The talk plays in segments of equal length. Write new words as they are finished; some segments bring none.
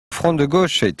Front de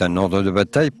gauche est un ordre de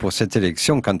bataille pour cette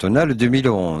élection cantonale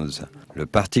 2011. Le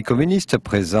Parti communiste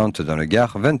présente dans le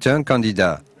Gard 21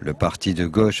 candidats, le Parti de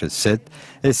gauche 7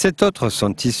 et 7 autres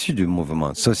sont issus du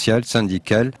mouvement social,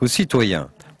 syndical ou citoyen.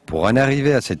 Pour en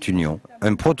arriver à cette union,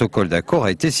 un protocole d'accord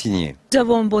a été signé. Nous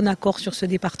avons un bon accord sur ce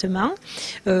département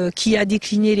qui a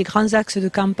décliné les grands axes de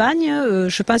campagne.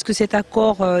 Je pense que cet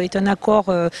accord est un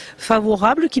accord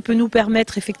favorable qui peut nous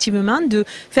permettre effectivement de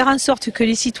faire en sorte que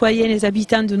les citoyens, les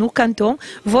habitants de nos cantons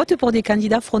votent pour des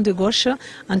candidats Front de gauche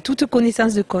en toute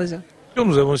connaissance de cause.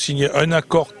 Nous avons signé un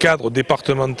accord cadre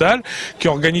départemental qui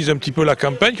organise un petit peu la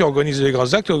campagne, qui organise les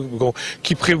grands actes,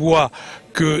 qui prévoit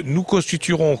que nous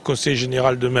constituerons au Conseil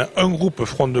général demain un groupe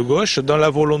Front de gauche dans la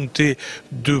volonté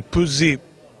de peser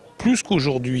plus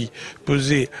qu'aujourd'hui,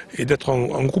 peser et d'être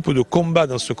un groupe de combat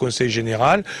dans ce Conseil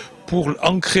général pour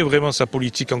ancrer vraiment sa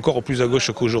politique encore plus à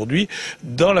gauche qu'aujourd'hui,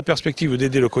 dans la perspective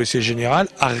d'aider le Conseil général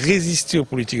à résister aux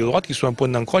politiques de droite qui sont un point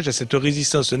d'ancrage, à cette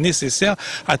résistance nécessaire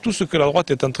à tout ce que la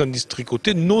droite est en train de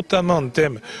tricoter, notamment en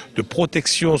termes de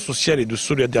protection sociale et de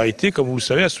solidarité. Comme vous le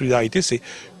savez, la solidarité, c'est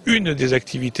une des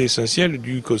activités essentielles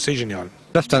du Conseil général.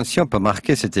 L'abstention peut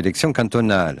marquer cette élection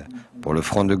cantonale. Pour le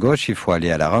Front de gauche, il faut aller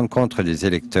à la rencontre des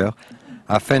électeurs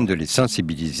afin de les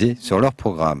sensibiliser sur leur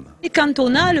programme. Les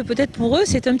cantonales, peut-être pour eux,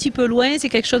 c'est un petit peu loin, c'est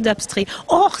quelque chose d'abstrait.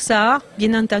 Or, ça a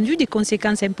bien entendu des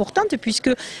conséquences importantes puisque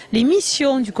les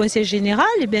missions du Conseil général,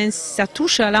 ça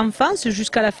touche à l'enfance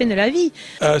jusqu'à la fin de la vie.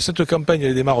 Cette campagne,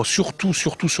 elle démarre surtout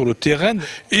sur le terrain,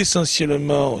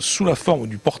 essentiellement sous la forme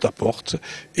du porte-à-porte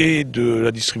et de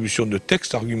la distribution de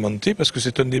textes argumentés, parce que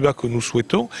c'est un débat que nous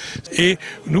souhaitons. Et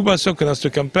nous pensons que dans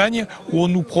cette campagne, où on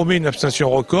nous promet une abstention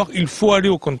record, il faut aller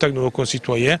au contact de nos concitoyens,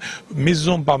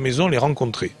 maison par maison, les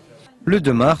rencontrer. Le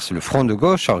 2 mars, le Front de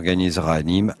gauche organisera à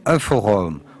Nîmes un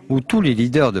forum où tous les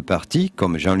leaders de partis,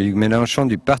 comme Jean-Luc Mélenchon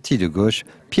du Parti de gauche,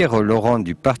 Pierre Laurent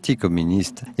du Parti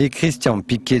communiste et Christian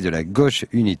Piquet de la gauche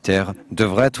unitaire,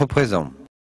 devraient être présents.